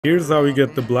Here's how you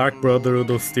get the Black Brotherhood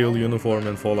of Steel uniform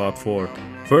in Fallout 4.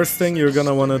 First thing you're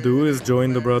gonna wanna do is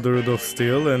join the Brotherhood of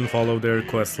Steel and follow their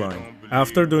questline.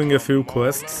 After doing a few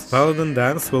quests, Paladin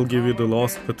Danse will give you the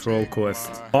Lost Patrol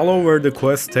quest. Follow where the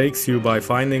quest takes you by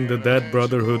finding the dead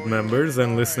Brotherhood members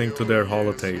and listening to their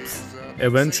holotapes.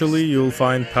 Eventually, you'll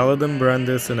find Paladin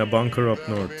Brandis in a bunker up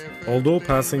north. Although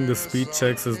passing the speed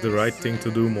checks is the right thing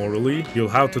to do morally, you'll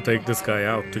have to take this guy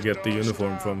out to get the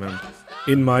uniform from him.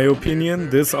 In my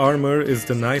opinion, this armor is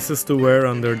the nicest to wear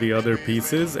under the other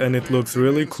pieces, and it looks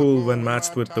really cool when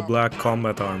matched with the black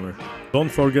combat armor. Don't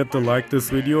forget to like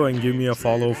this video and give me a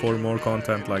follow for more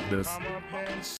content like this.